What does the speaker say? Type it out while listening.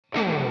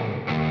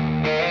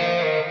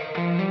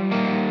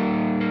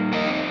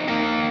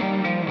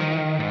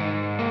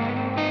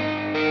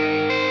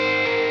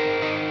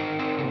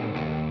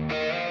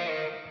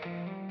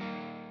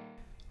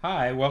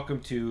Hi, welcome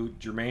to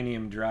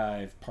Germanium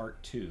Drive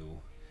Part 2.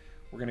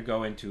 We're going to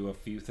go into a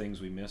few things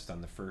we missed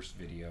on the first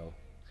video.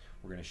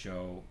 We're going to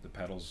show the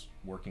pedals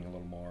working a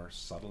little more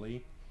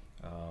subtly,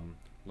 a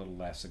little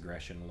less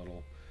aggression,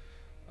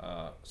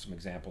 some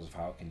examples of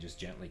how it can just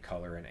gently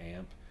color an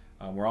amp.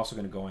 We're also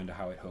going to go into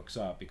how it hooks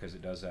up because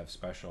it does have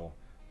special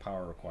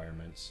power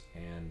requirements,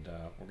 and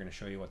we're going to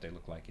show you what they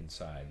look like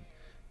inside.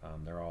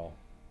 They're all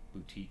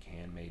boutique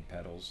handmade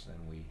pedals,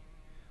 and we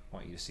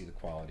want you to see the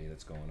quality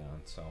that's going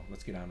on. So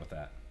let's get on with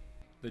that.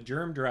 The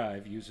Germ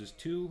Drive uses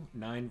two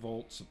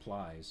 9-volt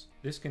supplies.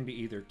 This can be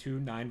either two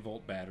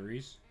 9-volt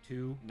batteries,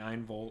 two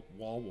 9-volt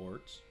wall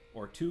warts,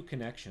 or two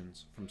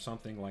connections from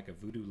something like a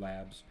Voodoo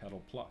Labs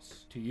Pedal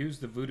Plus. To use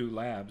the Voodoo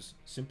Labs,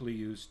 simply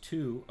use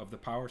two of the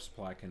power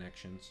supply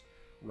connections,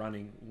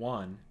 running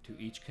one to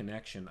each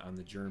connection on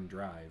the Germ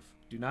Drive.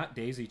 Do not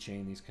daisy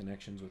chain these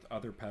connections with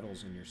other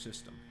pedals in your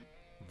system.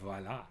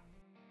 Voila!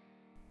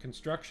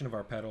 Construction of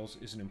our pedals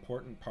is an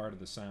important part of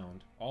the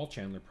sound. All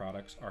Chandler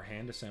products are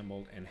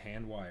hand-assembled and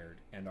hand-wired,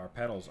 and our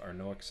pedals are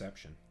no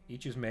exception.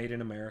 Each is made in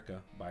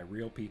America by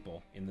real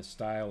people in the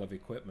style of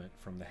equipment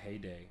from the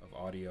heyday of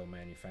audio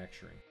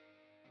manufacturing.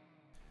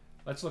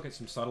 Let's look at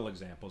some subtle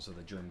examples of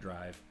the Germ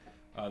Drive.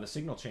 The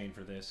signal chain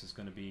for this is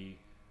going to be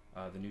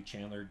the new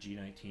Chandler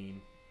G19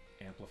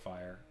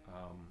 amplifier.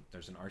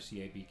 There's an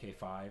RCA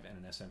BK5 and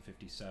an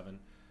SM57,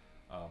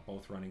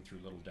 both running through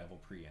Little Devil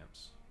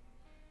preamps.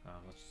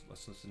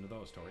 Let's listen to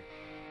those, Tori.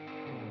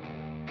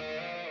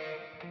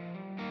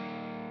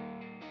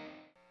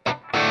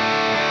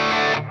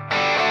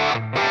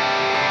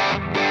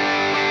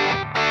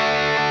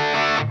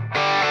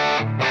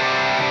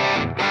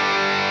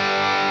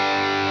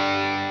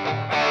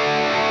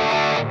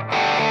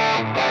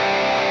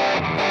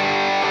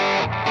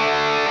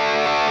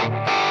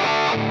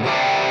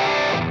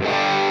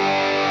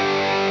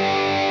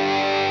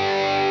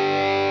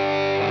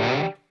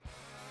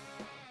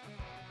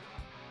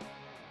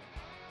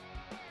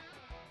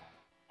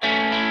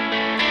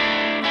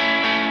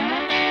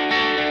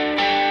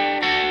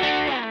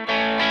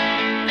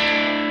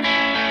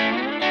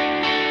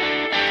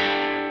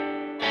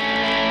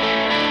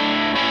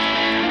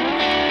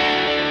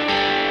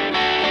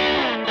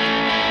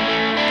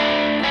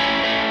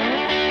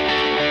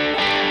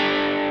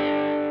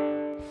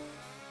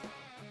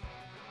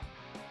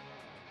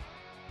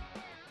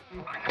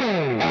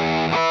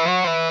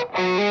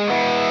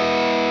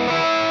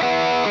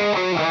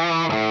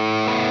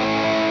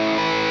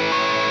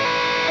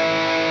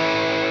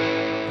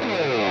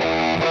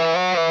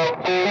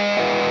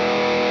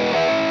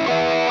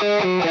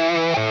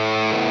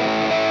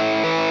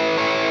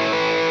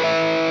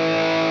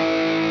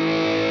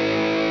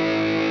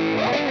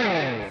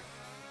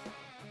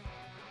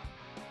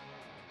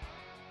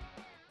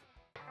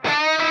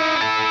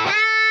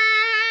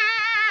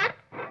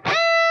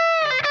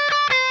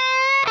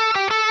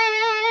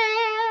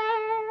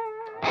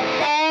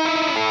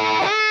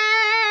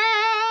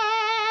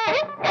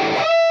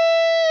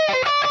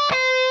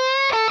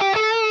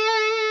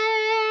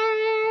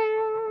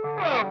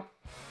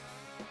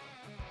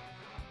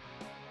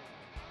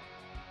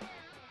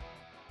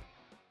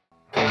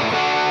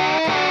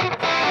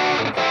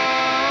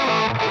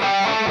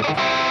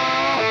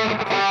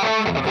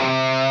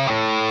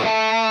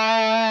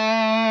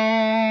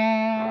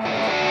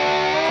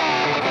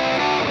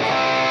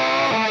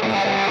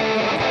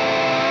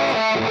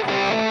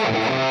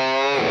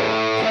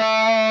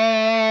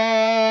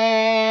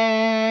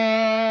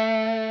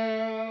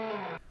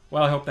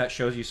 Well, I hope that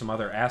shows you some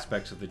other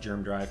aspects of the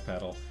Germ Drive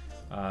pedal.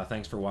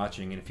 Thanks for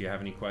watching, and if you have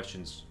any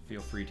questions,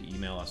 feel free to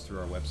email us through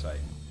our website.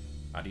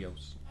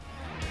 Adios.